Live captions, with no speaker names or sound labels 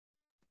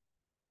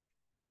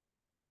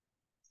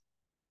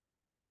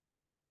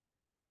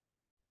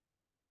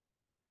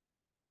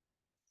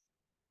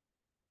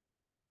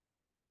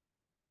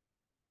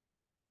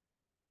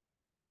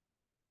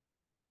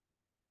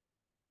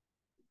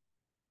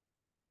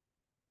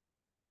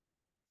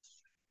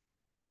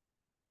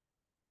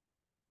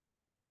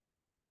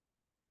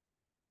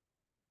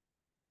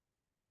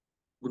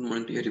Good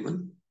morning to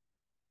everyone.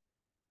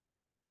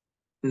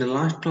 In the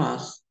last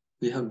class,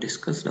 we have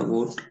discussed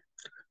about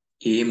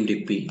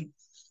AMDP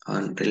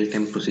and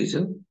real-time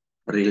procedure,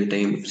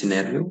 real-time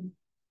scenario,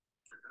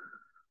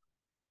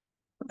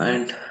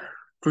 and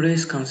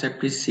today's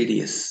concept is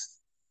CDS.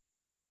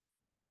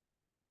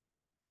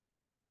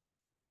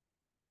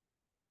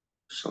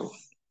 So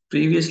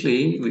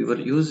previously we were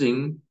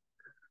using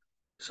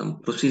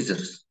some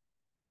procedures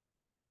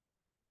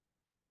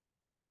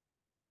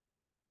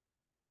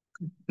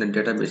in the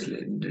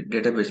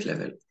database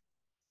level.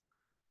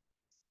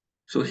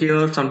 So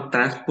here some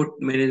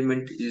transport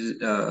management is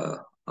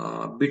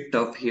a bit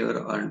tough here,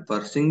 and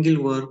for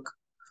single work,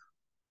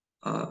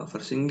 for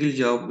single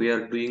job, we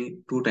are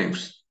doing two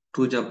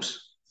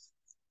jobs.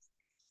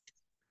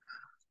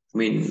 I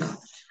mean,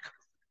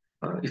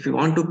 if you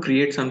want to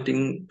create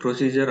something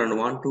procedure and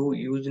want to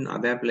use in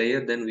ABAP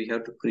layer, then we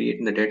have to create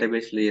in the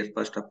database layer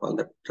first of all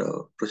that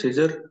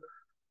procedure,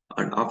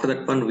 and after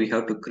that one we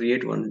have to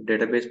create one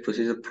database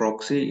procedure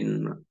proxy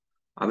in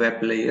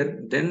ABAP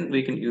layer. Then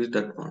we can use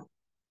that one.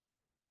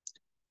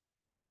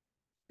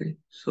 Okay.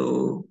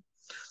 So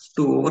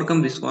to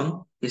overcome this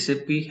one,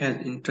 SAP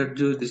has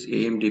introduced this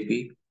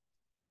AMDP,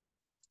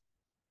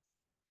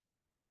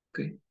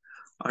 okay,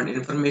 and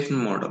information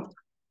model.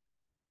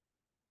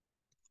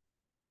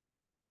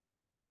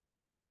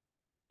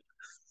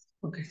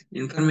 Okay,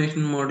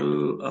 information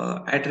model,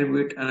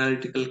 attribute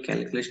analytical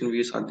calculation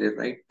views are there,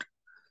 right?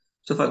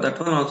 So for that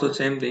one also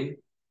same thing.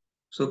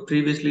 So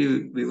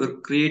previously we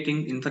were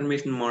creating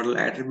information model,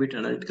 attribute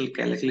analytical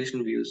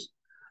calculation views,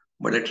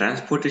 but the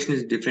transportation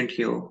is different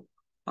here.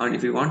 And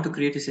if we want to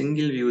create a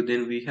single view,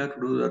 then we have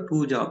to do the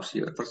two jobs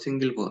here for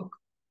single work.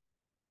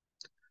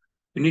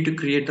 We need to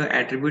create the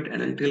attribute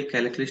analytical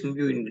calculation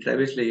view in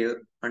database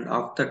layer, and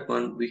after that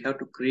one we have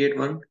to create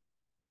one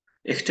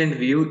extend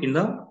view in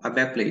the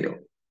ABAP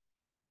layer.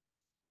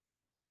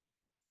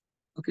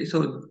 Okay,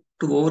 so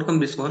to overcome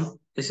this one,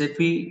 SAP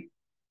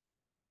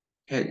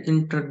has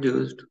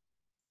introduced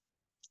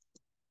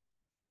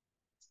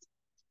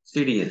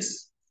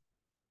CDS,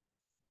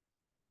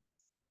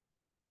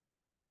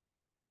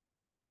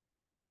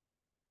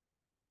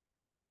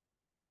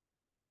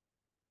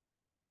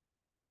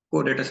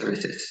 core data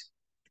services.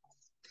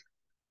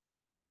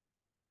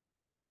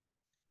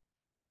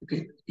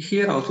 Okay,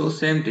 here also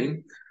same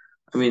thing.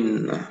 I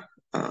mean,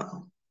 uh,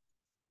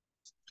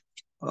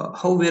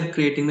 how we are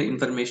creating the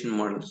information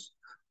models.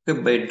 Okay,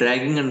 by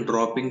dragging and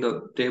dropping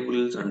the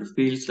tables and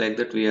fields like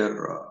that, we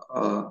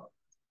are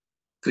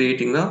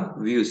creating the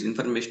views,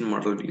 information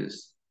model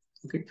views.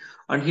 Okay,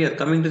 and here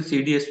coming to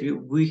CDS view,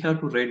 we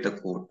have to write the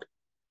code.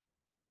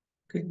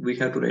 Okay, we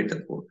have to write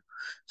the code.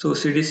 So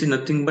CDS is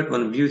nothing but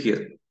one view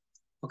here.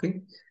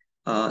 Okay,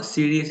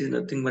 CDS is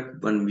nothing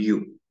but one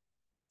view.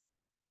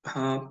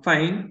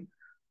 Fine,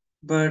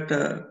 but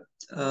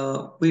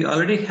we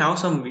already have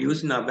some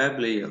views in ABAP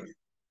layer.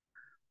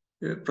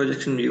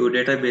 Projection view,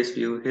 database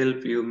view,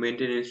 help view,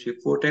 maintenance view,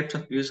 four types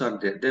of views are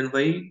there. Then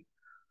why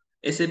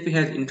SAP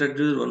has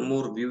introduced one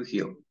more view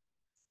here?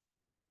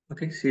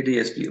 Okay,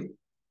 CDS view.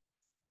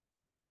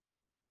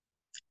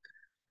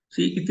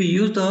 See, if we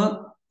use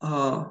the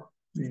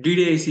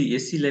DDIC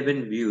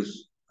SC11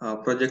 views,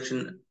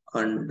 projection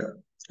and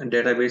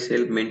database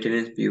help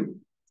maintenance view,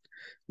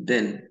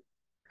 then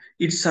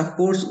it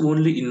supports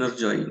only inner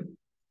join.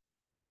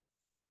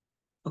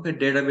 Okay,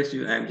 database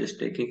view I am just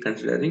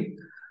considering.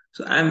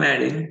 So I am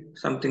adding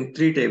something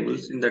 3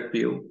 tables in that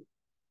view.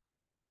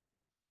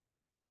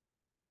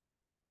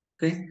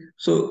 Okay,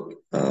 so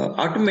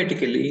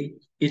automatically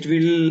it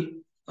will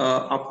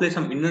apply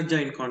some inner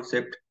join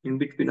concept in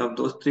between of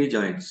those 3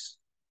 joins.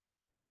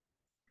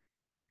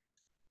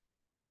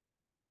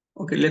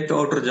 Okay, left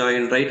outer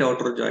join, right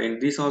outer join,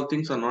 these all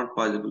things are not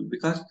possible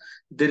because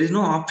there is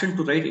no option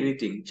to write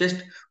anything.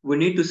 Just we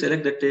need to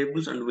select the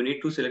tables and we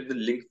need to select the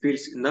link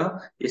fields in the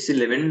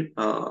S11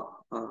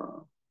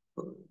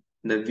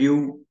 the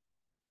view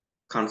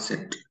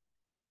concept.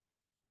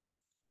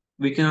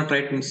 We cannot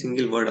write in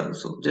single word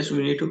also. Just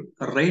we need to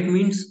write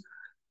means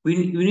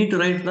we need to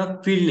write the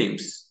field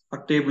names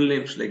or table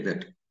names like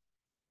that.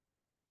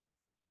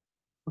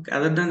 Okay,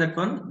 other than that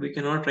one, we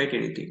cannot write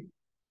anything.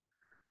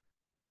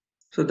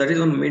 So that is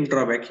one main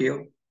drawback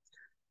here.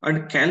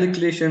 And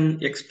calculation,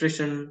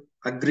 expression,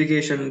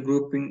 aggregation,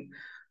 grouping,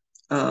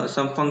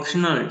 some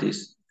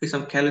functionalities, okay,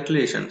 some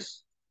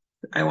calculations.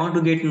 I want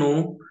to get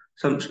know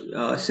some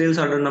sales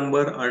order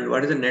number and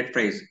what is the net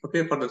price.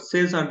 Okay, for the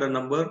sales order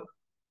number,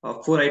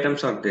 4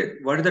 items are there.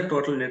 What is the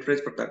total net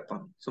price for that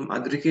one? Some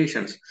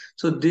aggregations.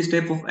 So this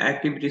type of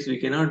activities we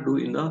cannot do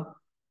in the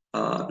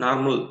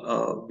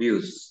normal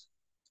views.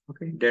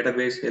 Okay,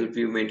 database, help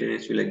view,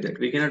 maintenance view like that.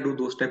 We cannot do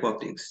those type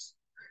of things.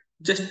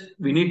 Just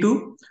we need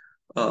to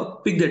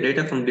pick the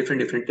data from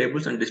different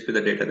tables and display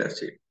the data.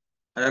 That's it.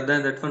 Other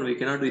than that one, we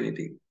cannot do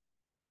anything.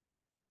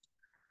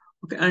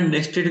 Okay, and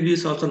nested view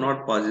is also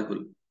not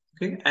possible.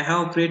 Okay, I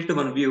have created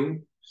one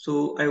view,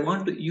 so I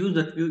want to use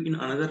that view in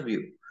another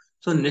view.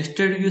 So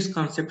nested views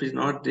concept is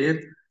not there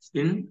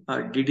in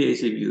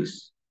DDIC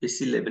views,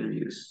 SC11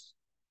 views.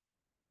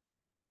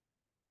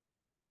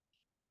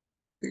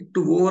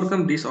 To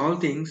overcome these all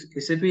things,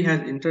 SAP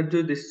has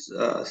introduced this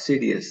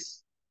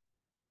CDS.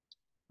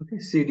 Okay,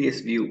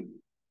 CDS view.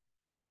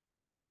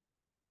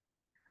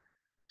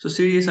 So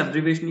CDS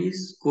abbreviation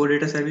is Core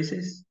Data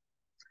Services,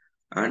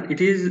 and it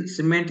is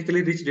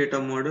semantically rich data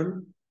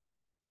model,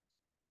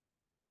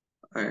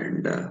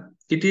 and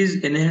it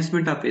is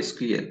enhancement of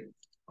SQL.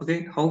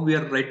 Okay, how we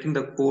are writing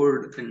the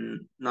code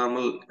in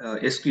normal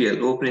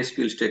SQL, open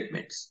SQL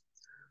statements.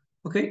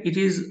 Okay, it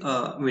is,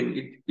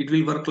 it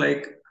will work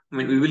like,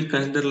 we will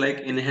consider like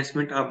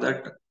enhancement of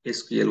that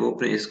SQL,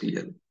 open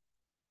SQL.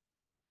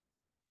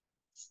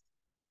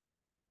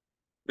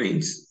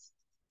 Means,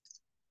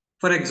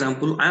 for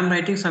example, I am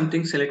writing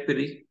something select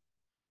query,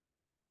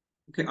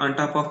 okay, on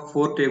top of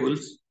four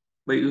tables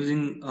by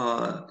using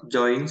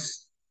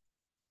joins.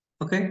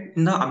 Okay,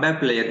 in the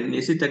ABAP layer in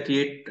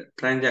AC38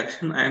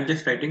 transaction, I am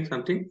just writing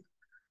something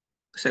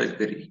select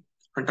query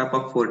on top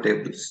of four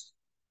tables.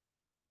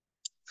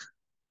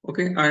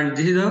 Okay, and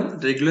this is a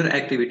regular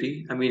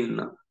activity.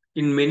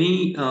 In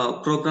many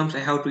programs, I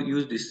have to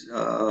use this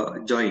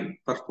join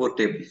for four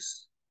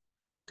tables.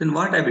 Then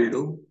what I will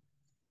do,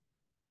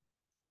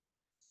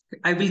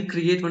 I will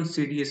create one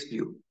CDS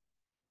view.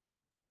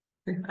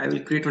 Okay, I will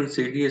create one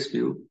CDS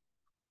view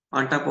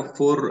on top of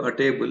four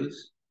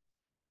tables,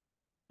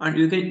 and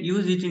you can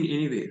use it in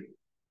anywhere.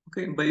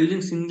 Okay, by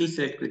using single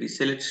select query,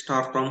 select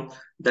star from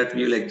that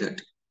view like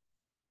that.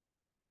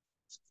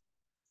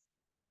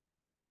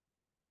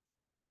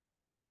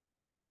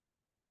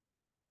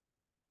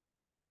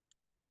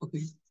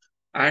 Okay,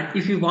 and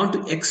if you want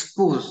to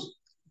expose,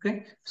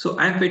 okay, so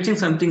I'm fetching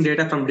something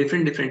data from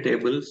different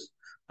tables.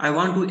 I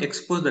want to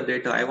expose the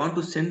data. I want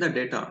to send the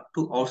data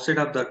to outside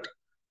of that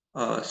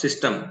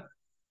system.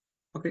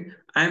 Okay,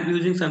 I'm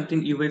using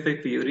something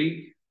UI5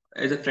 Fiori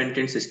as a front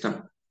end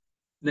system.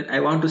 Then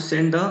I want to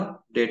send the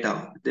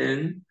data.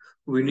 Then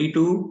we need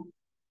to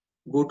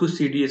go to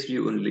CDS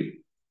view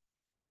only.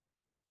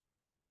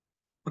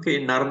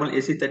 Okay, in normal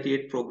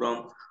AC38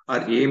 program or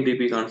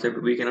AMDP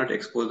concept, we cannot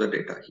expose the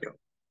data here.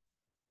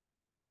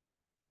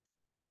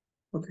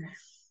 Okay.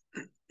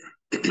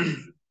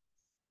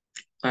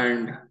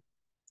 And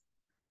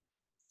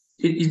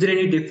is there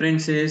any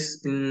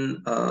differences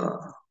in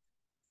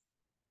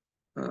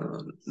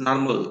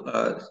normal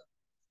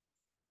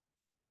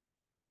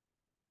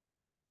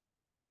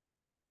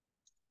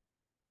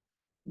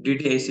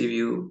DDIC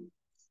view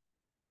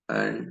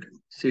and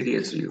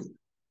CDS view?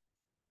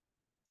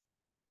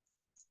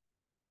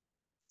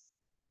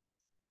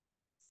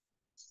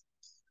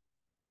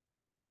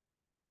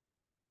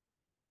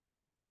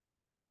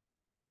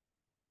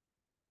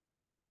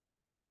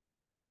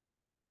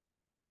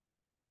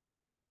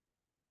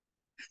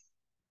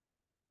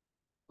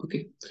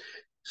 Okay,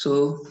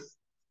 so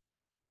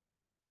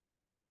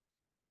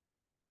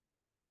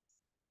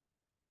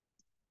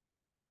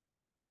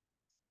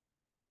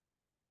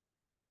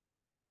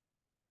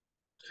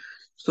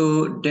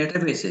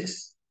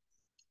databases.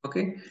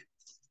 Okay,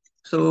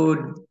 so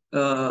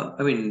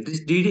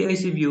this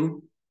DDIC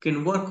view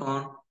can work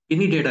on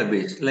any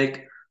database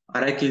like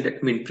Oracle.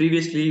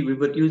 Previously we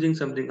were using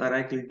something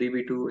Oracle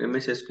DB2,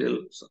 MS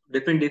SQL, so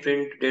different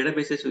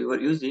databases we were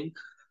using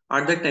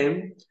at that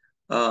time.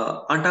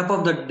 On top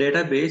of the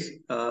database,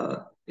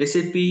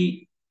 SAP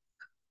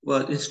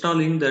was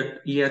installing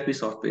that ERP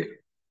software.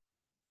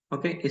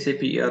 Okay,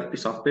 SAP ERP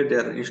software they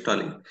are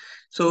installing.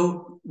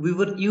 So we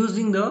were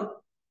using the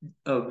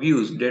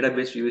views,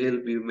 database view,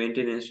 health view,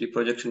 maintenance view,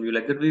 projection view,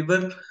 like that.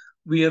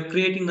 We are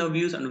creating the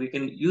views, and we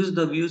can use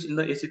the views in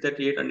the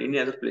AC38 and any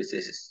other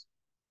places,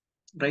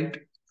 right?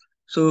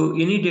 So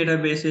any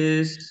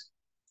databases,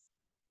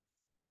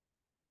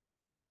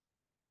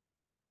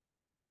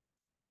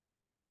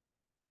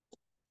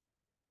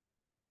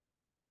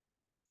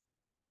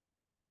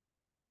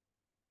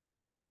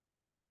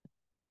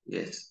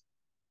 yes.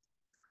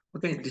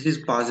 Okay, this is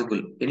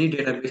possible. Any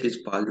database is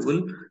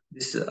possible.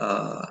 This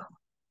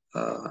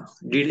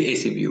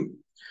DDAC view.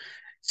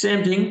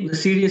 Same thing, the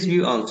CDS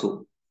view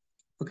also.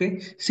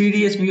 Okay,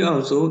 CDS view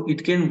also,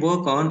 it can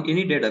work on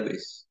any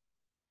database.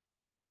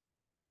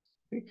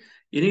 Okay?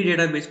 Any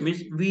database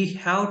means we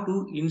have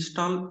to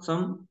install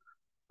some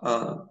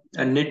a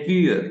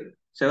NetViewer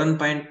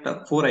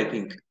 7.4, I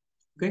think.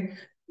 Okay,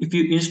 if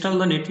you install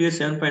the NetViewer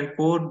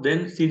 7.4,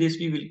 then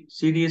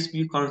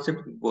CDSV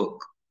concept will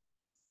work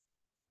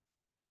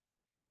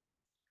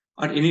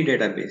on any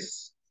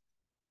database.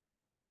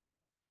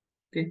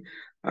 Okay,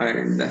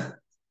 and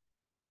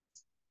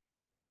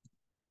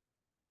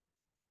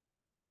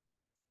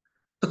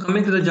so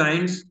coming to the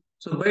joins,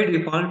 so by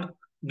default,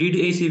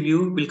 DDAC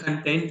view will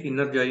contain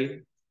inner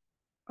join,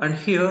 and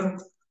here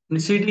in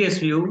CDS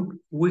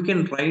view we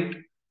can write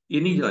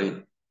any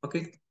join.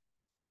 Okay,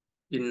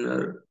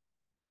 inner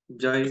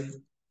join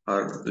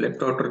or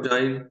left outer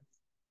join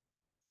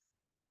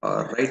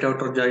or right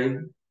outer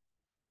join.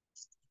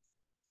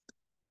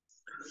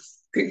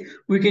 Okay,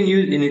 we can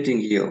use anything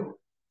here.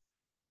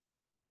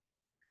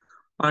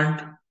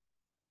 And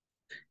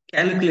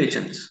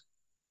calculations.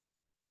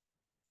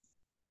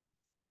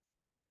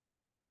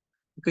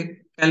 Okay,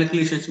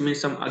 calculations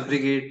means some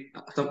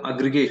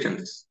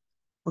aggregations.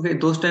 Okay,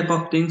 those type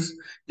of things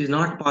is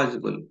not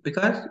possible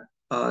because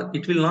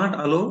it will not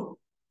allow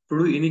to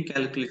do any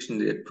calculation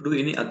there, to do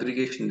any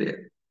aggregation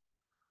there.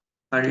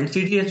 And in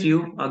CDS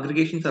view,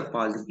 aggregations are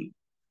possible.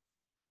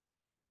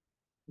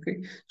 Okay,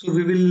 so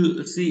we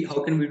will see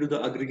how can we do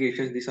the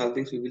aggregations. These are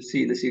things we will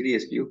see in the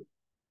CDS view.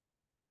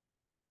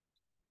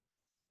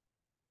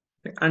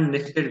 Okay, and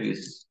nested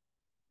views.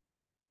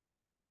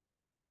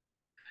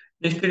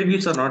 Nested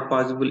views are not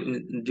possible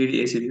in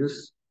GDAC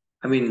views.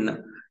 I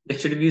mean,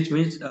 nested views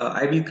means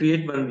I will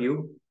create one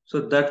view.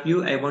 So that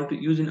view I want to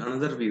use in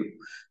another view.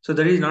 So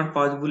that is not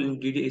possible in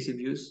GDAC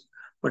views.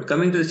 But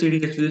coming to the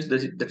CDS views,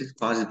 that is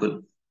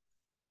possible.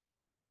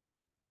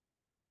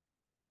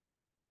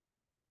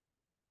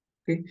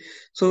 Okay.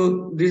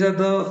 So these are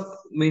the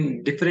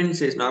main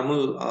differences,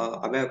 normal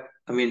ABAP,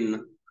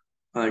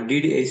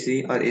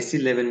 DDAC or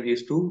SC11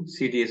 views to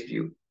CDS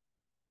view.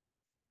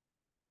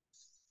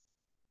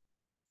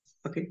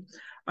 Okay,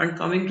 and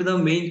coming to the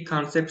main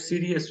concept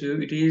CDS view,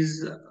 it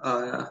is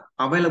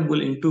available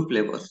in two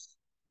flavors.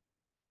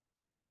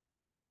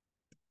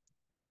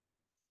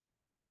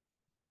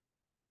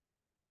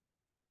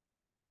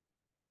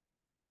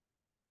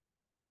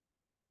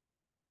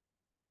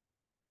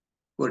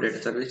 For data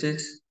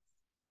services,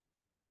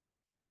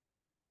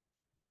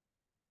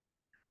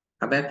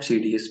 ABAP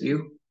CDS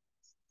view,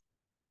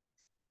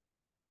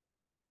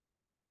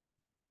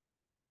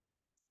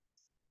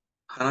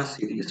 HANA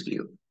CDS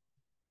view.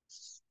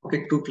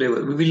 Okay, two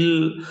flavor. We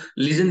will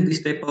listen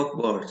this type of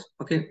words.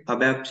 Okay,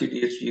 ABAP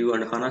CDS view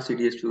and HANA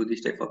CDS view, this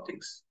type of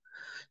things.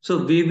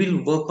 So we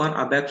will work on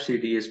ABAP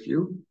CDS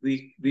view.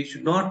 We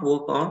should not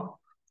work on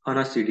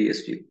HANA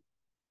CDS view.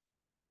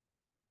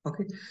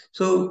 Okay,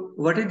 so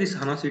what is this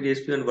HANA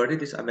CDS view and what is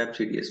this ABAP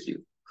CDS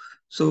view?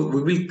 So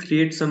we will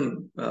create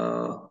some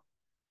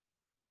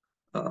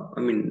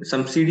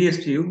some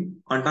CDS view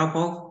on top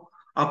of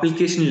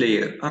application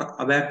layer or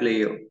ABAP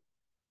layer.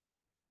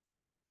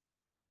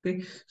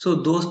 Okay, so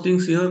those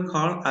things here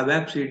called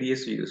ABAP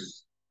CDS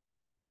views.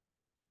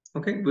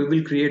 Okay, we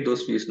will create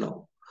those views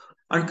now.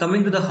 And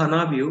coming to the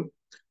HANA view,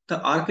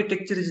 the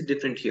architecture is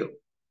different here.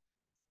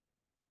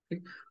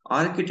 Okay?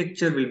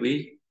 Architecture will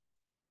be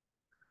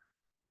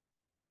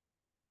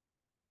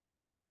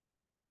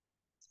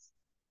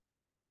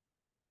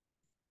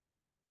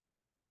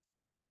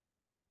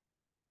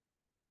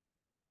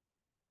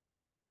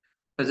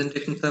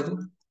presentation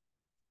server.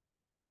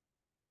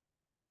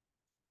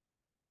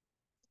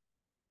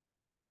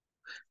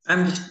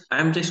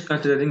 I'm just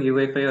considering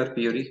UI5 or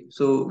Fiori,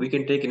 so we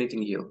can take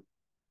anything here.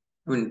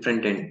 I mean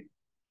front end.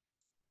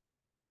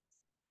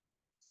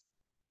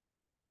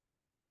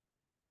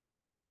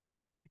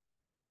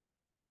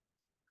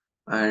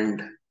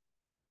 And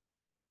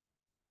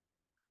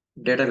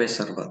database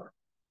server.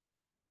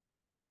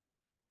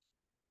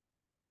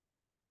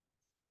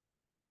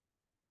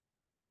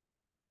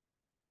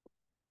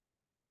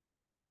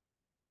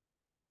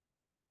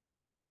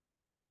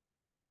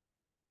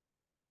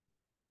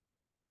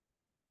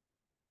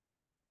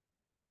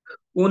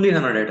 Only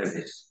HANA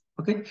database.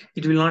 Okay,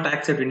 it will not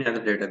accept any other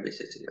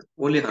databases here.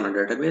 Only HANA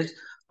database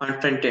and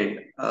front end.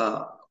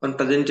 One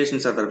presentation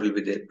server will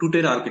be there.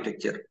 Two-tier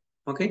architecture.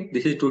 Okay,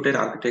 this is two-tier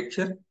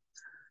architecture,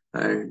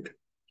 and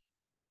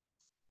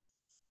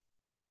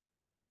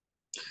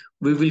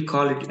we will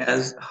call it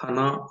as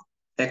HANA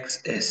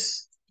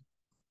XS.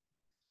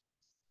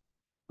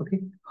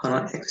 Okay,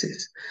 HANA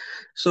XS.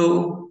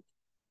 So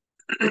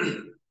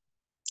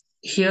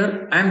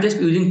here I'm just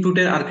using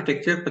two-tier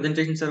architecture,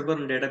 presentation server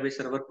and database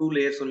server. Two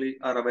layers only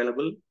are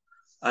available.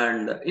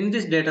 And in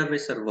this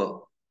database server,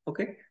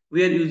 okay,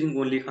 we are using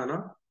only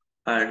HANA.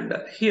 And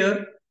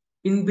here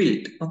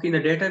inbuilt, okay, in the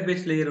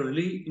database layer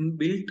only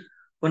inbuilt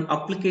one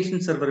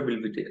application server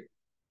will be there.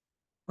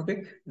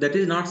 Okay, that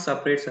is not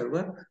separate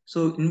server.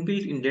 So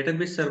inbuilt in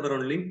database server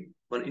only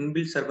one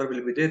inbuilt server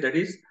will be there. That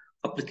is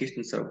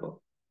application server.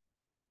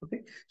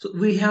 Okay, so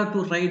we have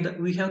to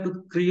we have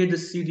to create the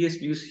CDS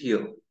views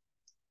here.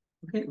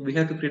 Okay, we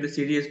have to create a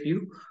CDS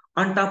view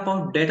on top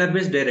of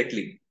database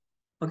directly.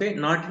 Okay,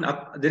 not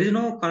in there is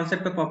no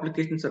concept of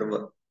application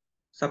server,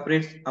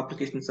 separate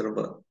application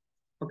server.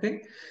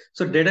 Okay,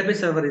 so database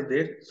server is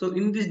there. So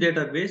in this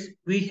database,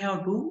 we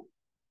have to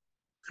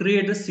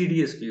create the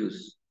CDS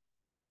views.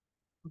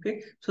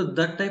 Okay, so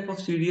that type of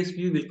CDS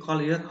view will call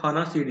here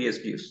HANA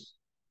CDS views.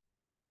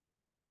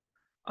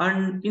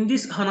 And in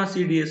this HANA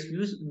CDS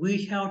views,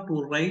 we have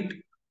to write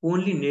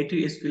only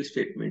native SQL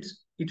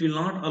statements. It will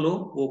not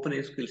allow open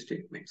SQL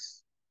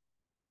statements.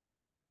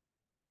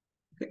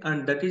 Okay,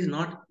 and that is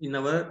not in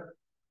our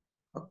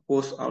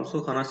course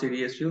also HANA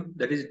CDS view.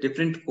 That is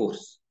different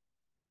course.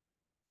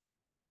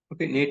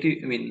 Okay,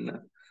 native,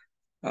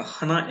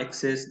 HANA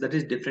Access, that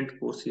is different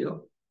course here.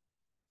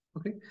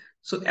 Okay,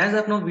 so as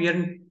of now, we are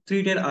in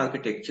three-tier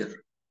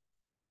architecture: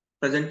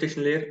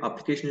 presentation layer,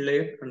 application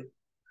layer, and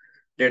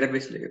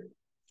database layer.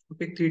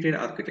 Okay, three-tier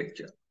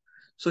architecture.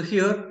 So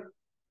here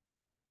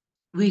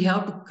we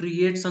have to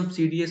create some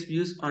CDS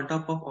views on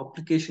top of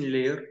application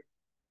layer.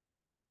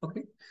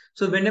 Okay,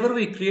 so whenever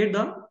we create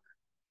the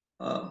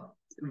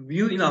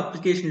view in the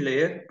application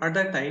layer at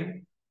that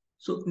time.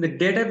 So in the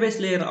database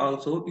layer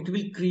also, it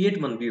will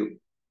create one view.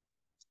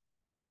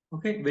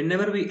 Okay,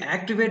 whenever we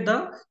activate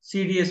the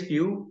CDS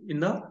view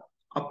in the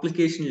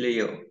application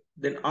layer,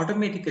 then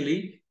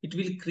automatically it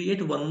will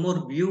create one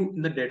more view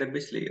in the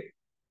database layer.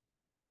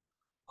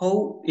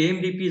 How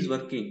AMDP is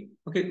working?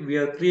 Okay, we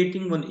are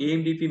creating one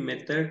AMDP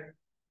method.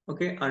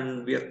 Okay,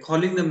 and we are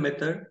calling the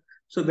method.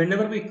 So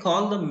whenever we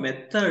call the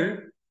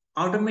method,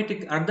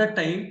 automatic at that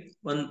time,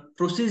 one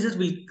procedures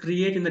will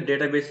create in the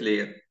database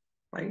layer,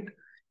 right?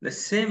 The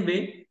same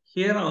way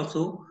here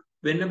also,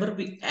 whenever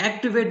we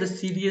activate the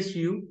CDS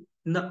view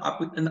in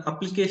the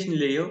application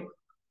layer,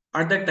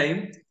 at that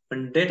time,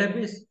 when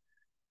database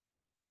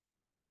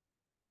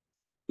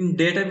in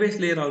database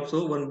layer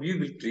also one view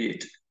will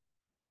create.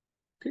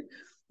 Okay,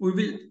 we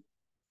will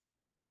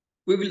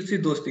we will see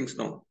those things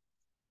now.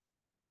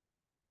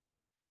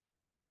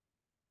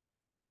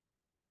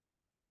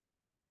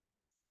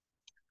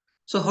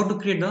 So how to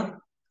create the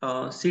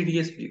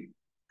CDS view?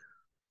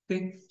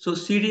 Okay, so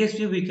CDS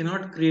view we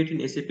cannot create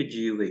in SAP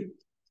GUI.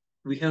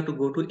 We have to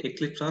go to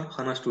Eclipse or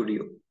HANA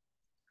Studio.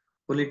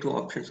 Only two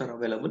options are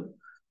available.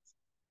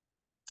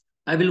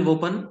 I will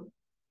open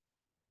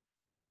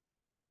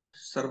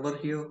server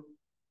here.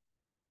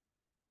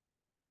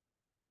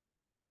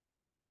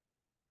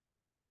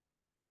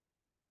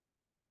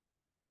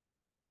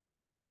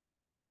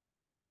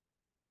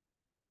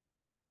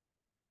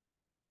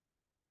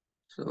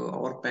 So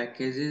our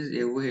package is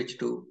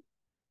AOH2.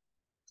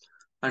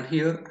 And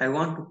here I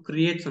want to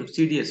create some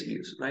CDS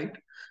views, right?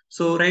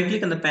 So right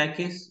click on the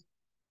package,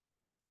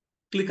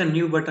 click on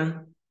new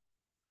button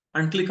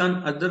and click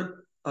on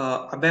other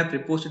ABAP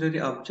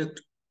repository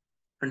object.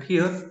 And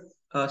here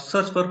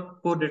search for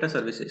core data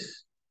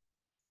services.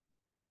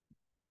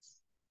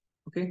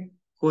 Okay,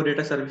 core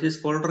data services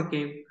folder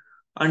came,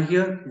 and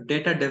here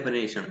data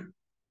definition.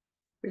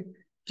 Okay,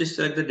 just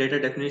select the data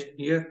definition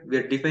here. We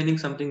are defining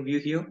something view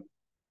here.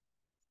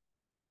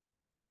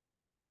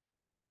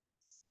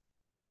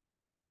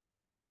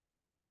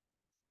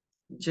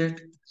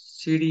 Jet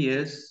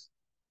CDS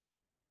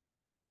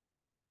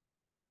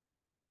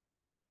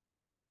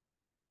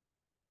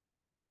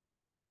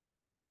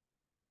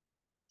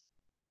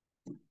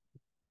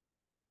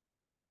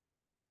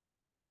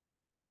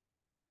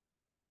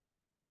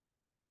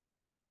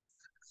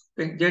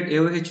okay, Jet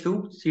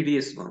AOH2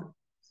 CDS1,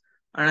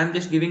 and I'm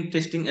just giving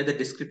testing as a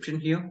description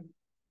here.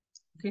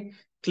 Okay,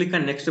 click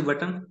on next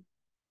button.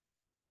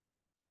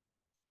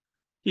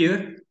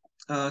 Here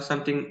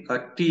something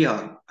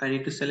TR. I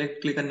need to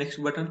select. Click on next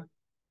button,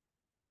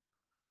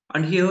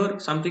 and here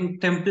something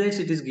templates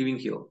it is giving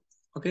here.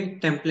 Okay,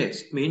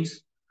 templates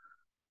means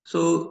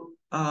so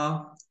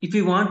if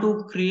you want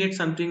to create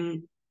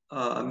something,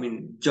 I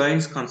mean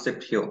joins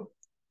concept here.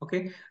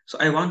 Okay, so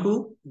I want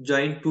to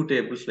join two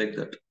tables like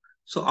that.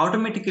 So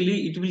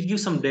automatically it will give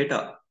some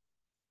data.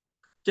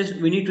 Just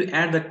we need to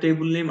add the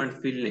table name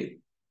and field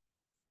name.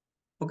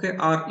 Okay,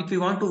 or if you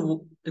want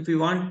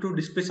to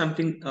display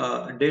something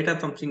data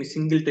from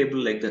single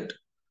table like that.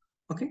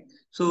 Okay,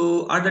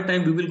 so at the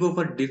time we will go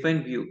for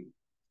define view.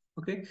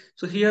 Okay,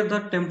 so here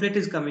the template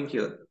is coming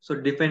here. So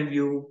define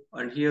view,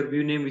 and here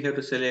view name we have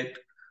to select,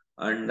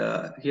 and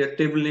here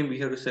table name we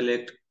have to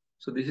select.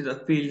 So this is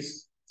the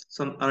fields.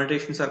 Some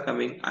annotations are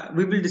coming.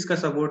 We will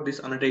discuss about these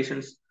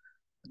annotations,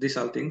 these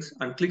all things,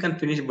 and click on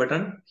finish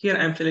button. Here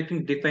I am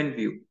selecting define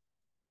view.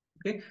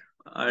 Okay,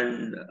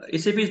 and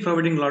SAP is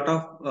providing a lot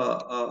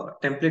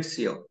of templates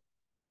here.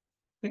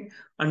 Okay,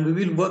 and we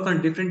will work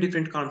on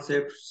different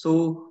concepts.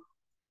 So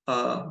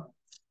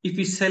if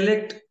we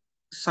select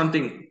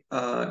something,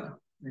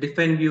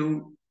 define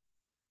view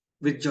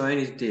with join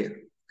is there.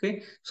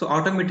 Okay, so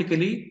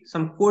automatically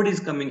some code is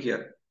coming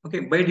here.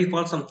 Okay, by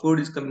default some code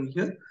is coming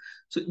here.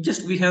 So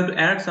just we have to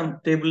add some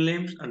table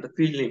names and the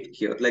field name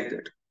here like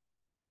that.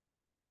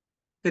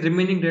 The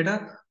remaining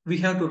data we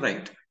have to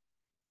write.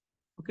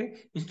 Okay,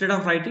 instead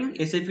of writing,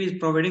 SAP is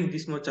providing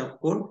this much of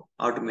code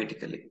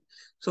automatically.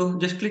 So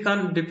just click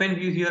on define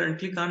view here and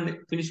click on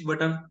finish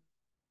button.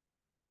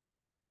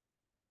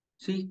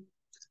 See,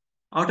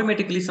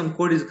 automatically some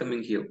code is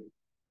coming here.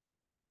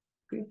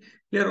 Okay,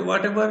 here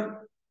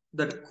whatever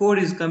that code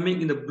is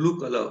coming in the blue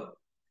color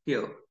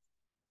here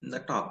in the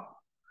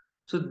top.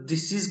 So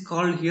this is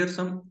called here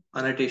some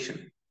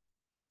annotation.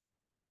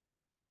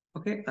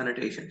 Okay,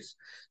 annotations.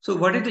 So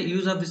what is the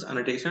use of these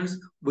annotations?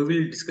 We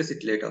will discuss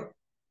it later.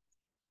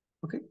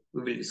 Okay,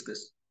 we will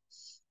discuss.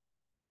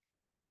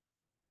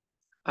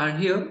 And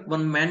here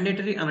one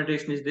mandatory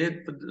annotation is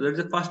there. That's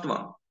the first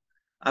one.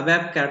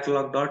 ABAP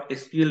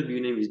catalog.sql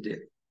view name is there.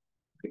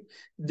 Okay,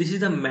 this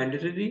is the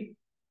mandatory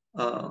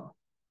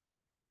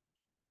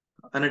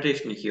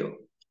annotation here.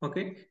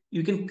 Okay,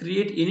 you can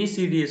create any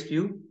CDS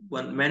view.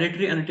 One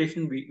mandatory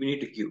annotation we need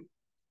to give.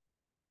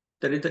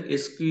 That is the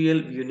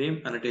SQL view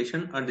name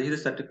annotation, and this is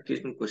the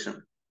certification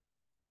question.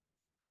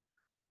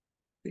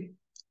 Okay,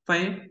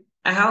 fine.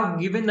 I have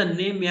given the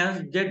name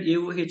as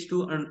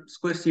ZAOH2 and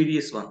square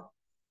CDS1.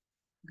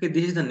 Okay,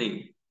 this is the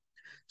name.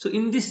 So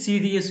in this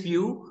CDS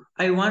view,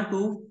 I want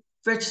to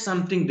fetch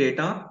something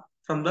data.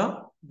 from the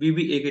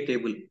VBAK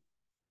table.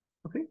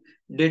 Okay,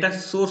 data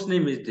source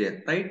name is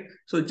there, right?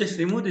 So just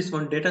remove this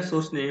one, data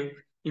source name.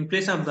 In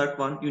place of that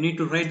one, you need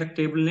to write the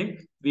table name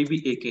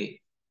VBAK.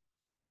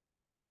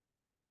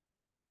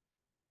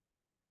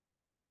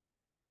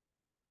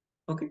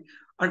 Okay,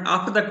 and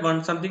after that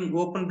one, something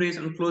open brace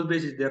and close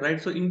brace is there,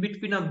 right? So in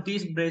between of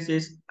these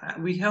braces,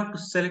 we have to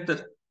select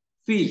the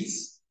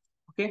fields.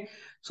 Okay,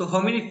 so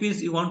how many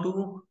fields you want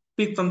to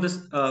pick from this,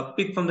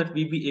 pick from that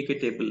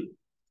VBAK table?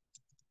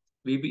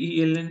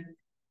 VBELN,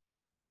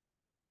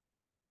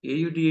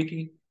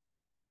 AUDAT,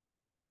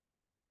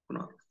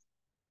 no.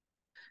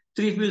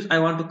 Three fields I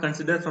want to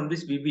consider from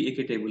this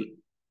VBAK table.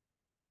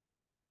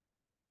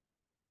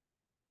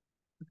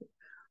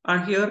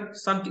 And here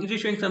something, it is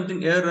showing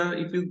something error.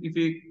 If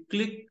you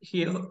click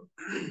here,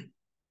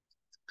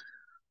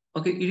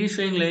 okay, it is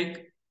showing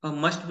like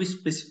must be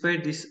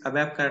specified this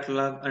ABAP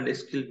catalog and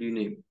SQL view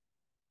name.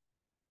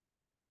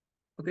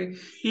 Okay,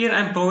 here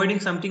I'm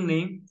providing something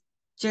name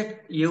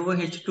check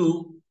AOH2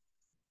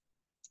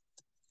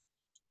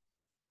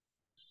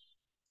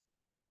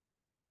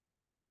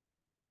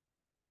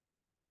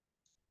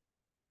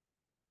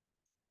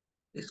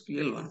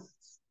 SQL1.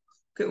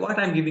 Okay, what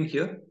I'm giving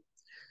here.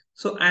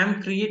 So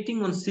I'm creating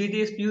one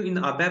CDS view in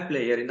the ABAP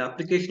layer, in the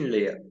application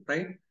layer,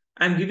 right?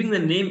 I'm giving the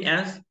name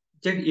as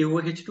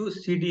ZAOH2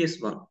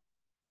 CDS1.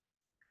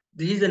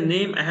 This is the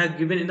name I have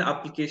given in the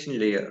application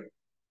layer,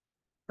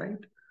 right?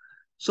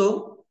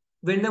 So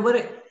whenever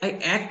I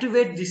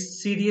activate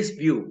this CDS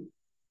view,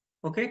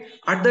 okay,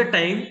 at the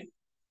time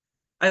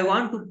I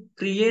want to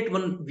create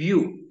one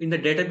view in the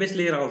database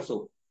layer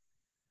also,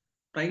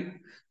 right?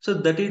 So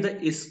that is the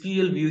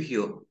SQL view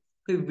here.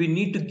 Okay, we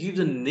need to give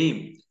the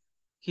name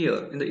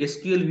here in the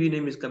SQL view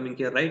name is coming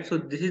here, right? So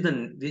this is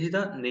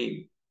the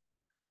name.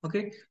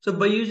 Okay, so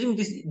by using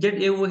this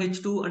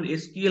ZAOH2 and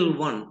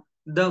SQL1,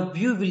 the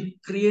view will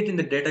create in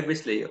the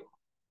database layer.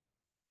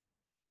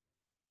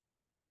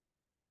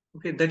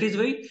 Okay, that is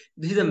why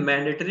this is a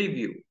mandatory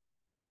view.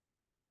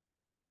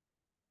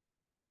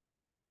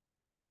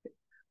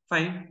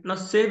 Fine. Now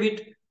save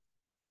it,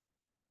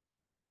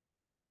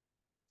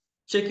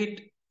 check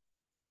it,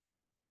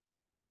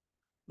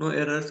 no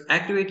errors,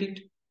 activate it.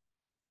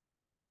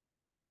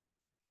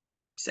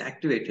 It's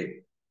activated.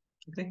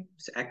 Okay,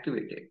 it's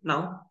activated.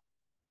 Now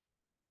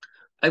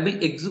I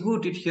will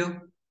execute it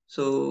here.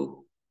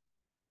 So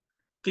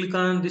click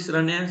on this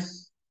run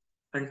as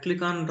and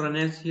click on run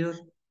as here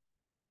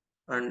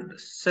and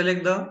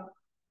select the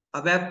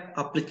ABAP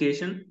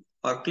application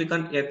or click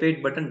on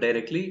F8 button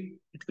directly.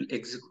 It will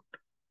execute.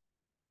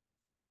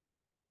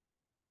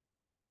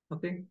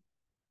 Okay.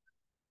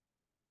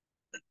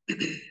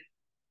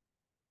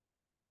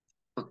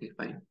 Okay,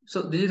 fine.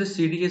 So this is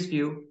the CDS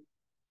view.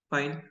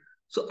 Fine.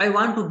 So I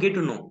want to get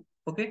to know.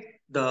 Okay.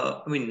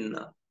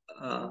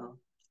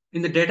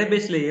 In the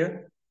database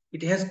layer,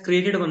 it has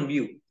created one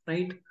view,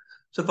 right?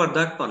 So for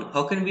that one,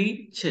 how can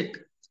we check?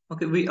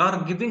 Okay, we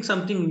are giving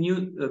something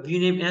new view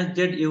name as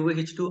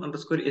ZAOH2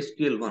 underscore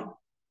SQL1.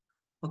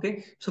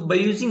 Okay, so by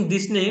using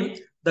this name,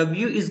 the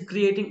view is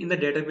creating in the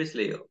database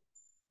layer.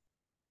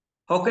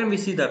 How can we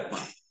see that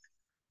one?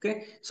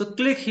 Okay, so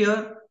click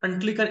here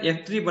and click on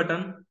F3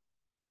 button.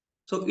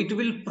 So it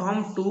will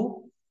prompt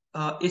to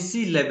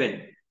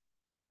SC11.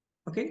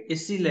 Okay,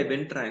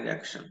 SC11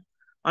 transaction.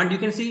 And you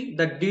can see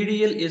the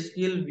DDL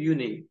SQL view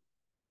name.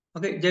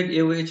 Okay,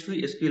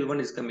 ZAOH2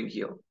 SQL1 is coming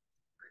here.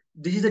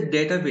 This is the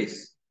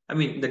database. I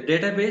mean, the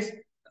database,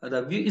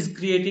 the view is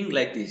creating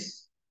like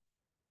this.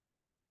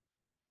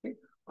 Okay.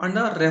 And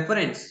the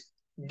reference,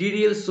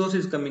 DDL source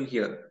is coming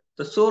here.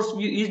 The source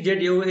view is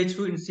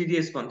ZAOH2 in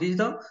CDS1. This is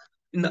the,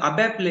 in the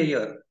ABAP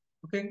layer.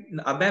 Okay, in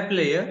the ABAP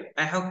layer,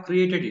 I have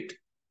created it.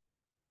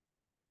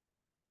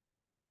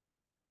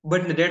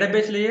 But in the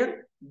database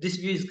layer, this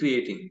view is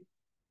creating.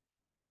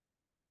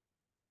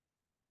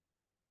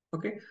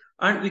 Okay,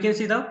 and we can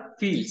see the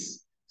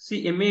fields.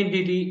 See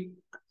MANDT.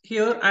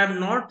 Here I am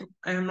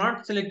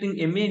not selecting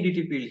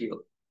MANDT field here.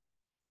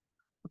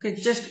 Okay,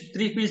 just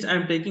three fields I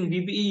am taking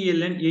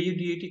BBELN,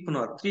 AUDAT,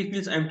 CONOR. Three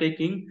fields I am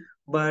taking,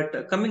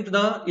 but coming to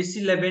the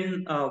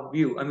SC11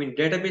 view, I mean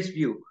database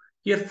view.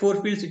 Here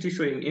four fields it is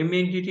showing.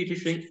 MANDT it is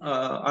showing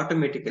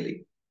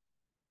automatically.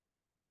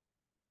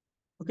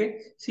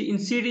 Okay, see in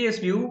CDS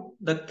view,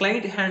 the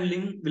client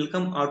handling will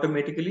come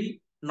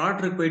automatically,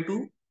 not required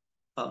to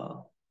uh,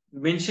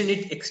 mention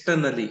it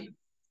externally.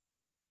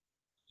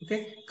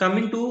 Okay,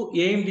 coming to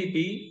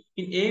AMDP,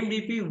 in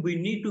AMDP, we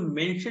need to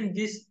mention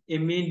this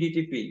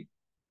MANDT field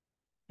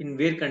in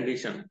where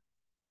condition.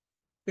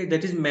 Okay,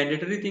 that is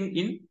mandatory thing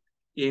in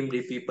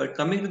AMDP, but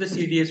coming to the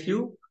CDS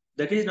view,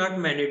 that is not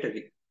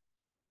mandatory.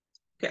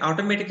 Okay,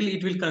 automatically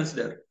it will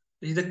consider.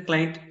 This is the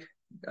client,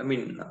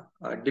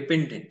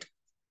 dependent.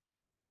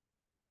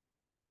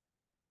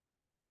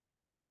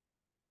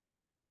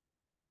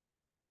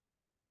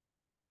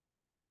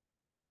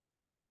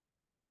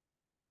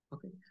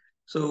 Okay,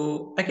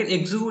 so I can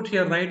execute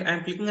here, right?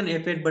 I'm clicking on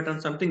F8 button,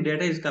 something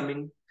data is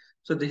coming.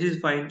 So this is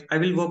fine. I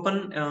will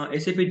open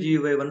SAP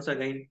GUI once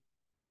again.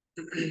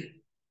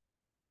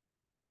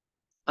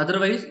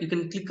 Otherwise, you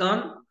can click on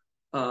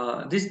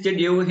this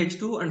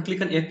ZAOH2 and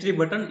click on F3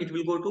 button. It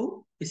will go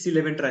to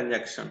SC11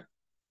 transaction.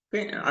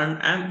 Okay, and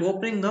I'm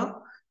opening the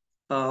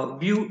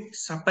view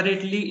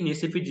separately in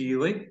SAP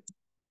GUI.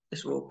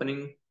 Just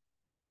opening.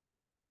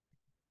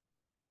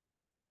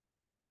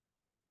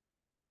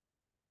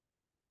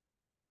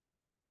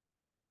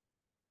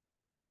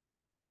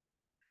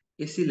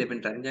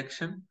 SC11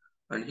 transaction,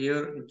 and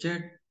here Z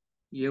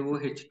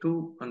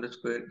AOH2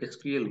 underscore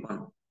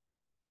SQL1.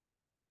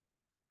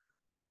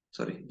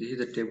 Sorry, this is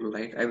the table,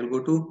 right? I will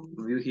go to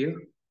view here.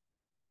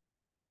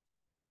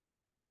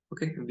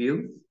 Okay,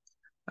 view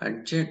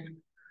and Z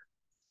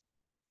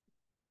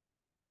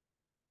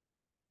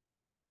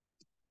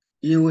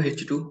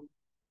AOH2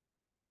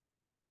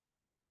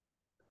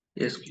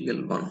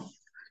 SQL1.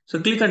 So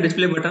click on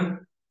display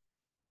button.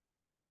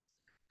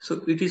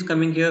 So it is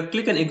coming here.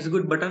 Click on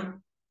execute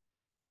button.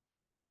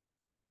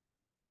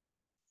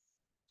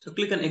 So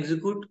click on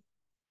execute.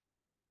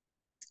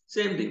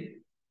 Same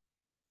thing.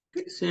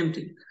 Okay, same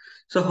thing.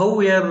 So how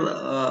we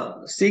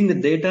are seeing the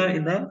data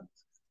in the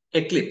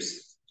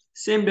Eclipse.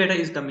 Same data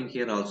is coming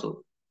here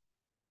also.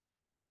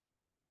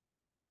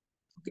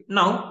 Okay.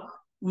 Now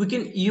we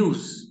can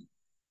use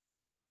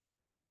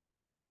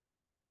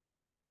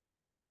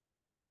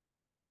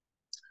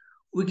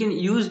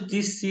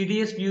this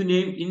CDS view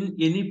name in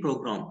any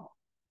program.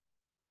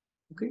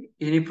 Okay,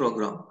 any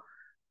program.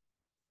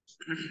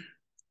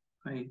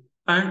 Fine.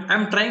 And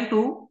I'm trying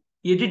to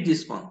edit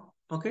this one.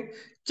 Okay,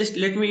 just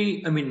let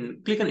me,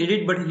 click on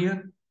edit button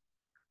here.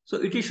 So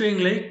it is showing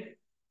like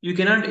you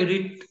cannot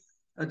edit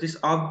this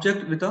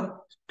object with a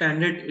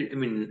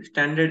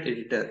standard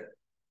editor.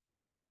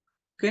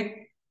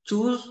 Okay,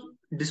 choose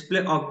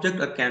display object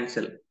or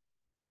cancel.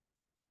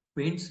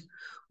 Means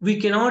we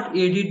cannot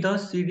edit the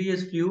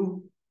CDS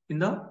view in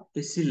the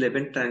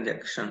SC11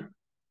 transaction.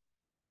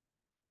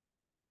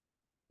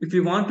 If we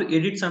want to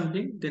edit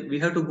something, then we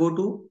have to go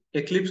to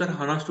Eclipse or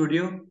HANA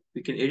Studio.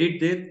 We can edit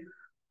there,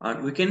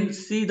 and we can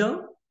see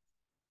the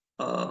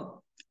uh,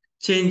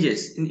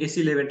 changes in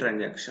SC11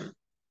 transaction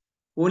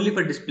only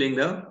for displaying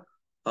the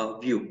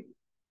view,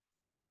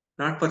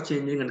 not for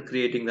changing and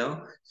creating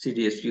the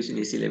CDS views in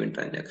SC11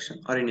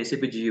 transaction or in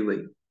SAP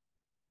GUI.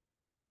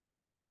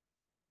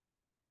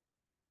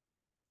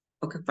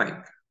 Okay,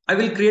 fine. I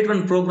will create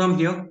one program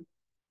here.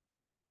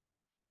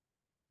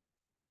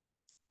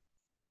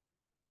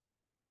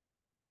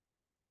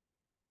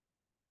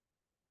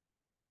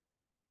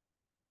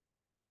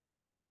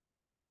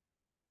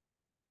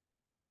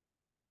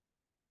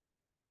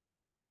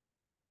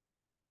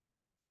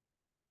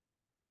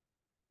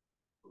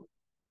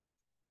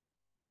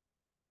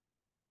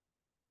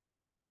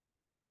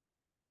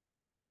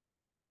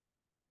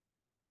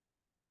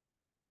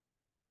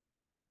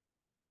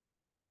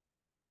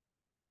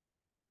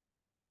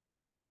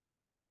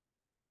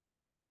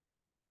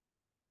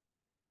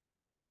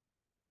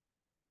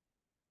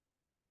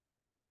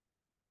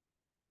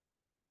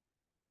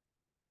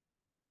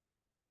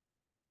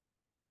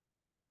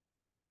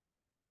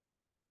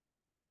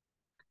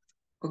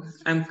 Okay,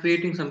 I'm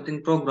creating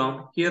something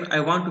program here.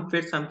 I want to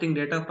fetch something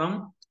data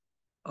from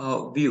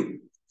view.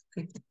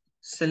 Okay,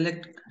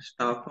 select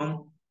star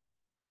from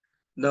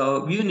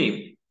the view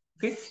name.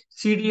 Okay,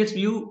 CDS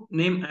view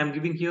name I'm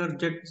giving here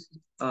just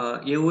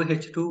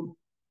AOH2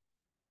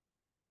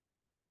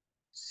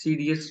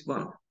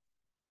 CDS1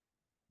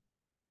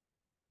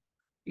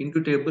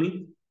 into table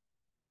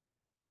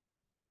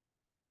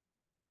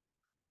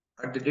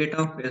at the data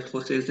of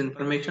for sales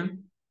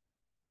information.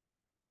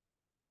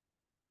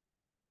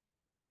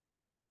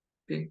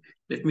 Okay,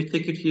 let me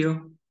check it here.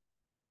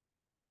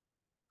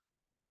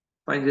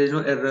 Fine, there is no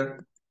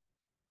error.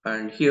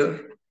 And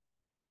here,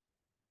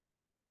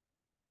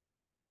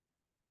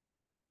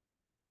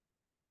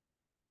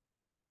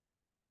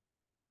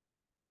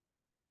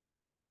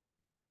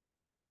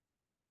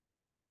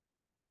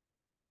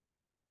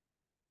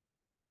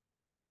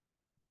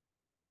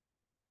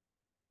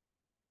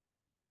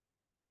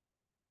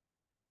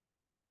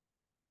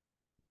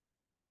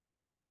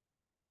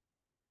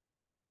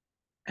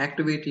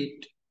 activate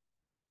it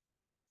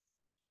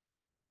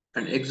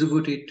and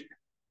execute it.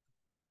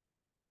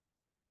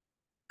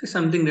 Okay,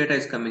 something data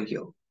is coming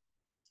here.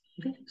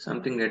 Okay,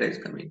 something data is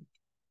coming.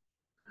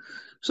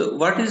 So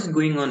what is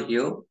going on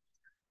here?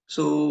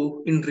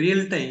 So in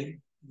real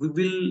time, we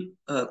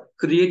will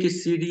create a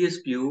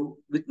CDS view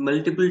with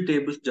multiple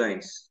tables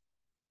joins.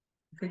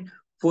 Okay,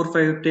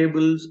 4-5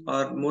 tables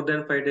or more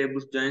than 5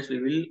 tables joins.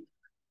 We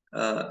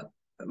will,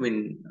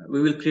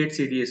 we will create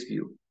CDS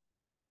view.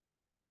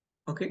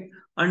 Okay,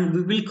 and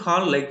we will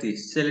call like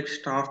this: select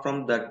star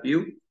from that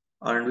view,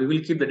 and we will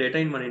keep the data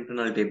in one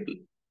internal table.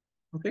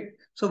 Okay,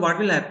 so what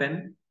will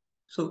happen?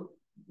 So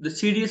the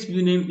CDS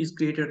view name is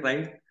created,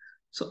 right?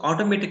 So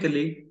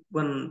automatically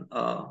when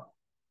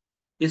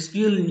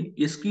SQL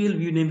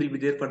view name will be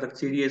there for the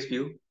CDS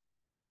view,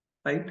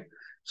 right?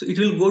 So it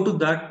will go to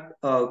that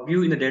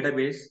view in the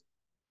database.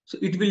 So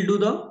it will do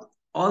the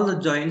all the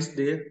joins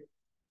there.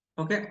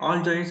 Okay,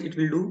 all joins it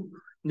will do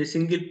in the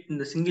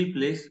single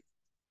place.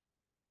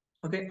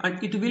 Okay,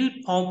 and it will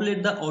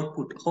populate the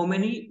output, how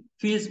many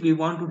fields we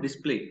want to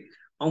display,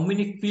 how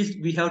many fields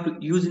we have to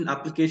use in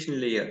application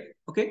layer.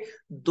 Okay,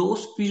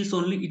 those fields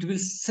only it will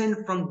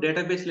send from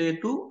database layer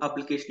to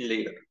application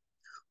layer.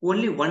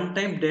 Only one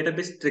time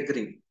database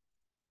triggering,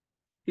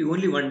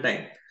 only one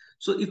time.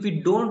 So if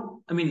we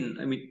don't,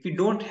 if we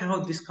don't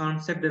have this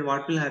concept, then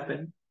what will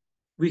happen?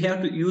 We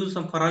have to use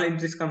some for all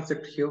entries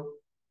concept here.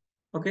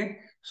 Okay,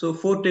 so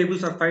 4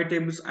 tables or 5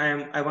 tables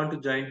I want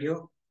to join here.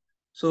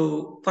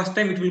 So first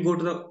time it will go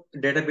to the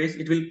database,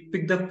 it will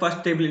pick the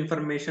first table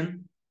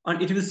information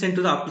and it will send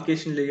to the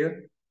application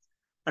layer.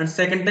 And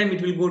second time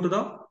it will go to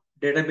the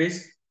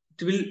database,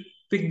 it will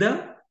pick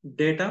the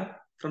data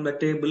from the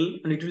table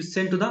and it will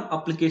send to the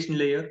application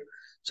layer.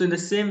 So in the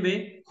same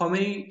way, how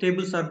many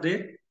tables are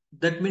there?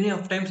 That many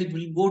of times it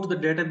will go to the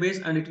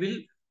database and it will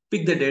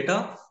pick the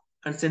data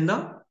and send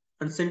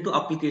to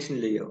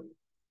application layer.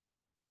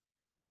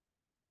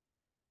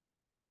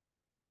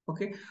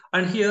 Okay,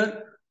 and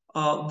here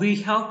we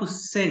have to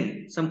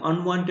send some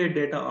unwanted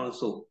data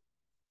also.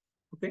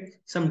 Okay,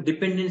 some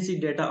dependency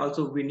data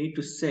also we need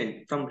to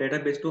send from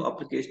database to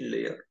application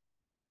layer.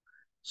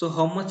 So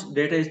how much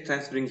data is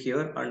transferring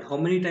here and how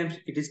many times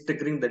it is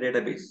triggering the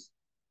database.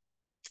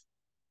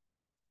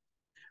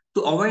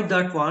 To avoid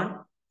that one,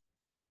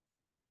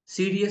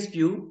 CDS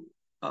view,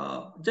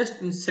 just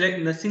select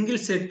in the single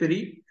set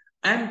query,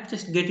 I am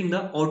just getting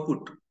the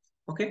output.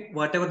 Okay,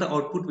 whatever the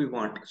output we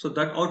want. So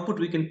that output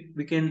we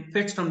can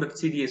fetch from the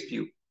CDS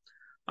view,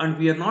 and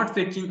we are not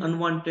fetching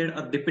unwanted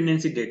or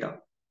dependency data.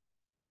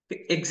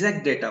 Okay,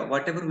 exact data,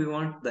 whatever we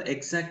want, the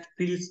exact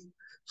fields.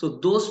 So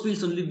those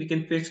fields only we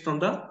can fetch from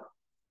the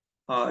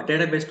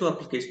database to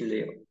application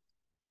layer.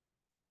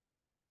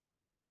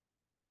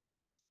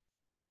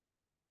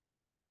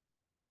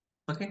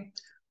 Okay,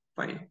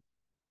 fine.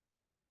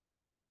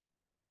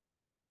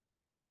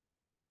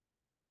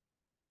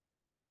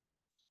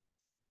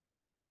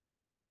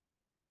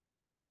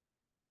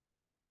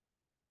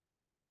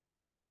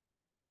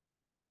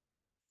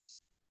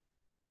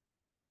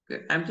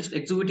 Okay, I'm just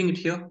executing it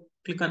here.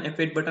 Click on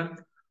F8 button,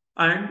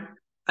 and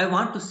I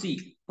want to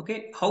see,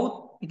 okay,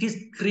 how it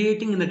is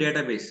creating in the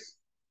database.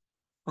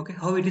 Okay,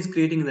 how it is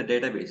creating in the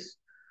database.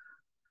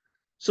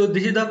 So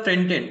this is the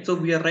front end. So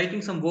we are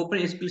writing some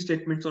OpenSQL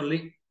statements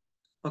only.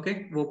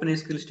 Okay,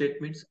 OpenSQL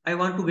statements. I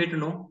want to get to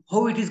know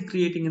how it is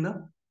creating in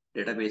the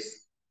database.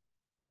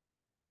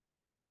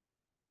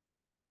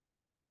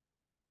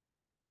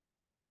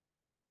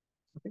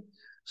 Okay,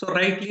 so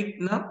right click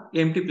in the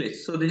empty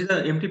place. So this is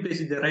the empty place.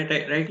 Is the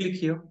right click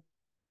here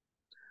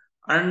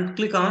and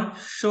click on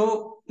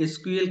Show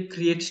SQL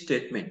Create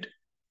Statement.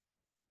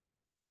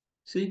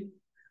 See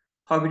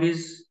how it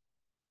is.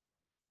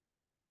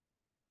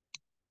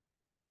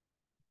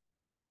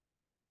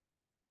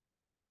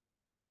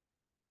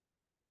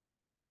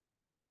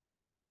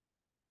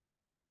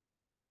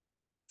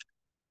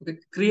 Okay,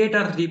 create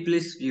or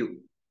replace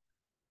view.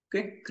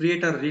 Okay,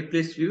 create or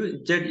replace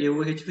view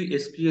ZAOHV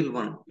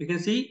SQL1. You can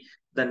see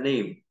the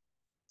name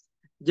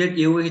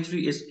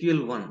ZAOHV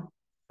SQL1.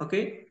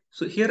 Okay,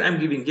 so here I'm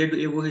giving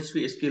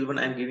ZAOHV SQL1.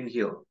 I'm giving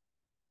here.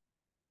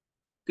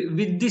 Okay,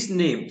 with this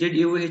name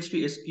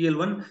ZAOHV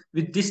SQL1,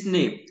 with this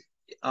name,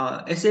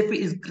 SAP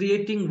is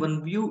creating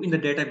one view in the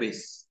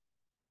database.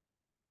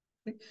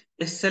 Okay,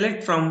 a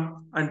select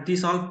from, and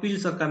these all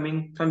fields are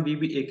coming from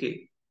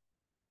VBAK.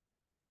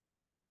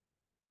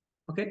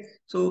 Okay,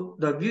 so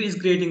the view is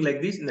creating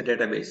like this in the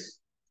database,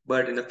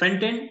 but in the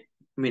front end,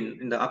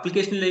 in the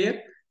application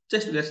layer,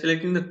 just we are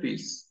selecting the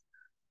fields.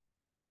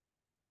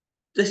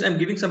 Just I'm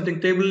giving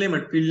something table name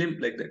and field name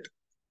like that.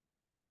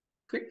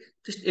 Okay,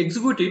 just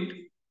execute it.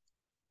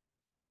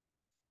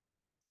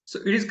 So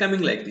it is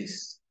coming like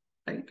this,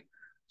 right?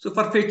 So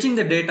for fetching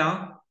the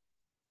data,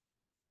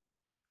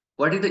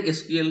 what is the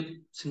SQL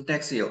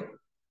syntax here?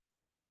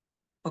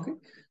 Okay,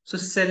 so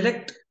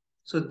select,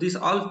 so these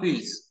all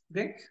fields,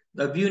 okay,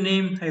 the view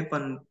name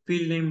hyphen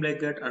field name like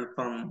that, and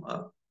from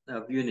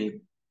view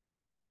name.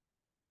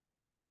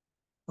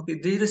 Okay,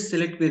 there is a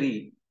select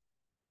query.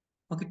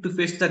 Okay, to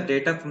fetch the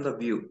data from the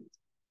view.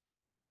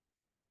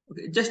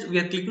 Okay, just we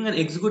are clicking an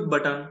execute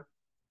button,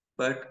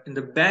 but in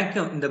the back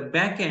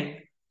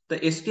end, the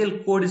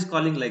SQL code is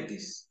calling like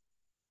this.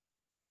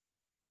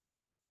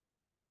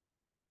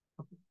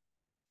 Okay,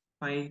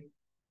 fine,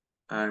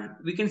 and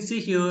we can see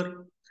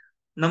here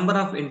number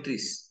of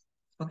entries.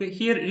 Okay,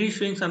 here it is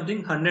showing something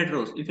 100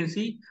 rows. You can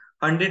see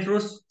 100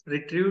 rows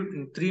retrieved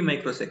in 3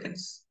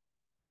 microseconds.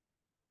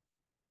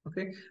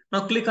 Okay,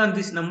 now click on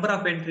this number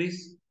of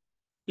entries.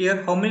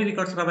 Here, how many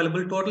records are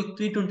available? Total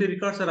 320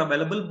 records are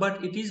available,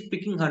 but it is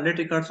picking 100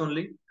 records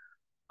only.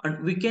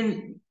 And we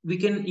can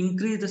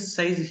increase the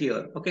size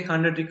here. Okay,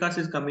 100 records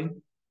is coming.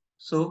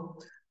 So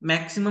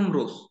maximum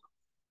rows,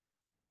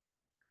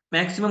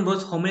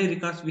 how many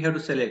records we have to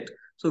select.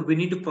 So we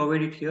need to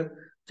provide it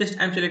here. Just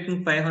I'm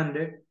selecting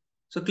 500.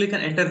 So click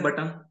on enter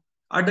button.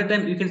 At the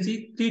time you can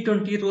see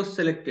 320 rows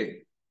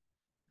selected.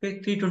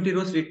 Okay, 320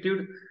 rows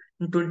retrieved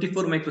in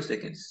 24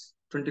 microseconds.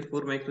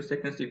 24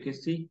 microseconds you can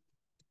see.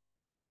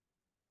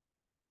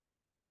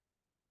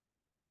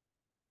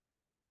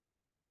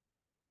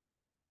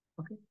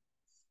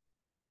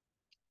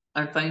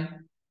 And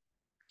fine.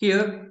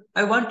 Here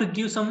I want to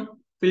give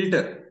some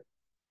filter.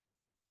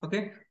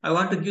 Okay, I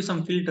want to give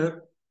some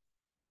filter.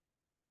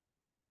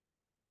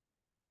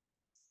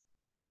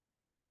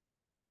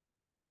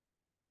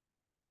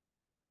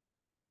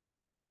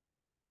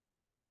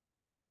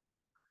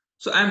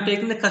 So I am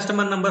taking the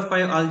customer number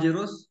 5 all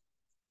zeros.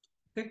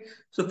 Okay,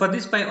 so for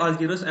this 5 all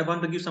zeros, I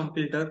want to give some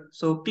filter.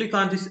 So click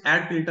on this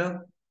add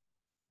filter.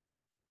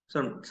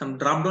 Some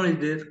drop down is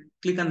there.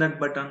 Click on that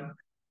button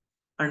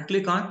and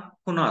click on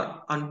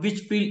Hunar. On which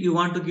field you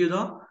want to give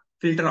the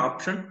filter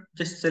option.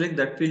 Just select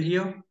that field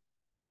here,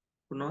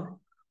 Hunar,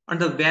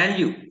 and the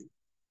value.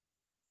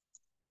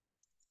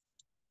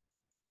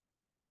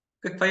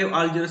 Okay, 5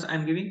 all zeros I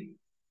am giving.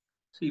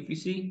 So if you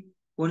see,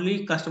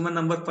 only customer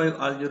number 5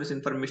 all zeros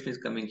information is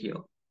coming here.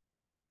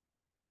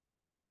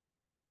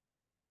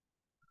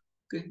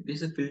 Okay,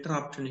 this is a filter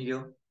option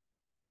here.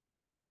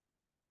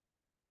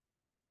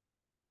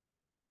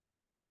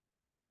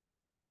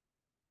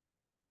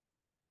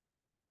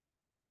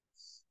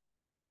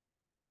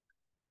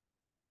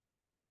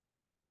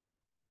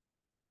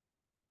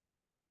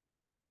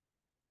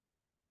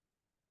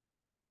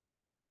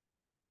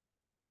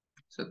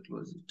 So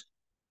close it.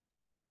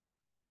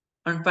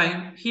 And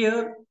fine.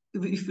 Here,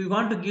 if we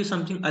want to give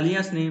something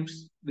alias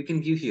names, we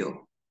can give here.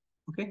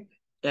 Okay,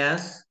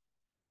 as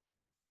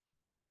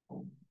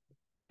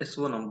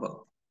SO number,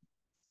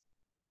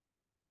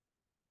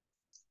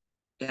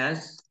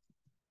 as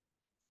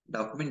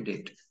document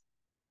date,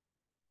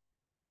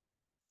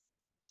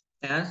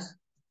 as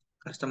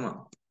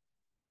customer.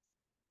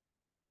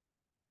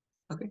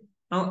 Okay,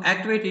 now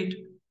activate it,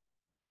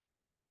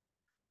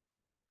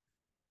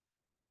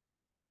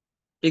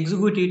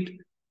 execute it.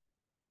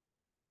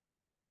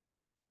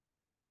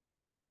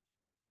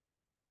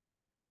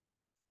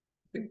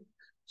 Okay,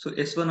 so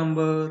SO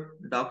number,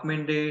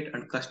 document date,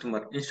 and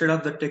customer. Instead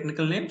of the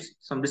technical names,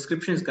 some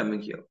description is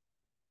coming here.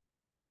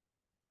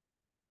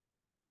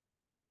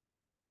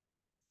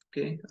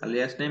 Okay,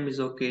 alias name is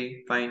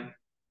okay, fine.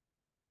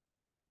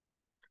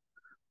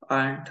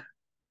 And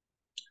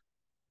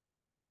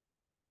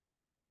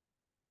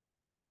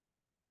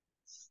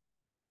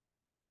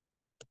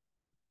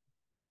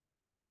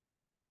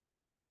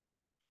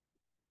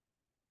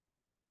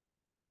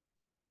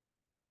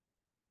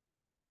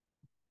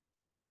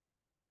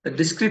the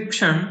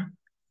description,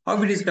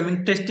 how it is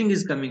coming, testing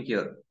is coming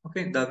here.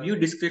 Okay, the view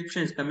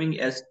description is coming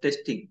as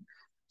testing.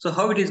 So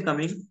how it is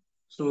coming?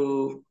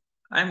 So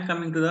I'm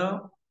coming to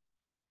the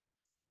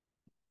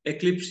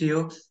Eclipse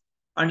here,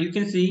 and you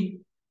can see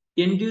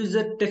end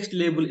user text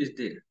label is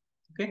there.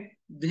 Okay,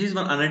 this is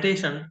one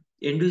annotation,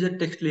 end user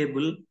text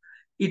label.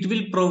 It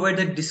will provide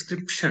a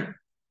description.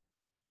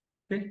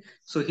 Okay,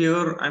 so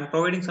here I'm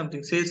providing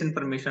something sales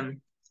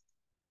information.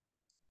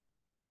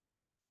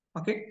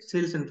 Okay,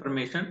 sales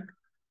information,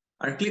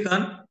 and click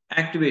on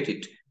activate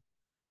it.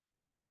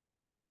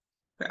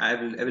 I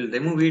will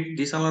remove it.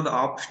 These are the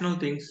optional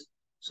things.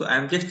 So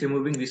I'm just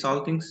removing these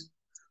all things.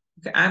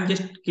 Okay, I'm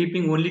just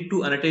keeping only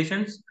two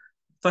annotations.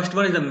 First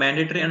one is the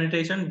mandatory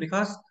annotation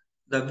because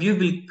the view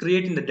will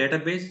create in the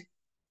database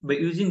by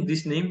using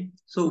this name.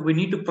 So we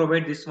need to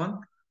provide this one.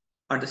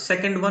 And the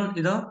second one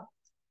is the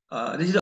this is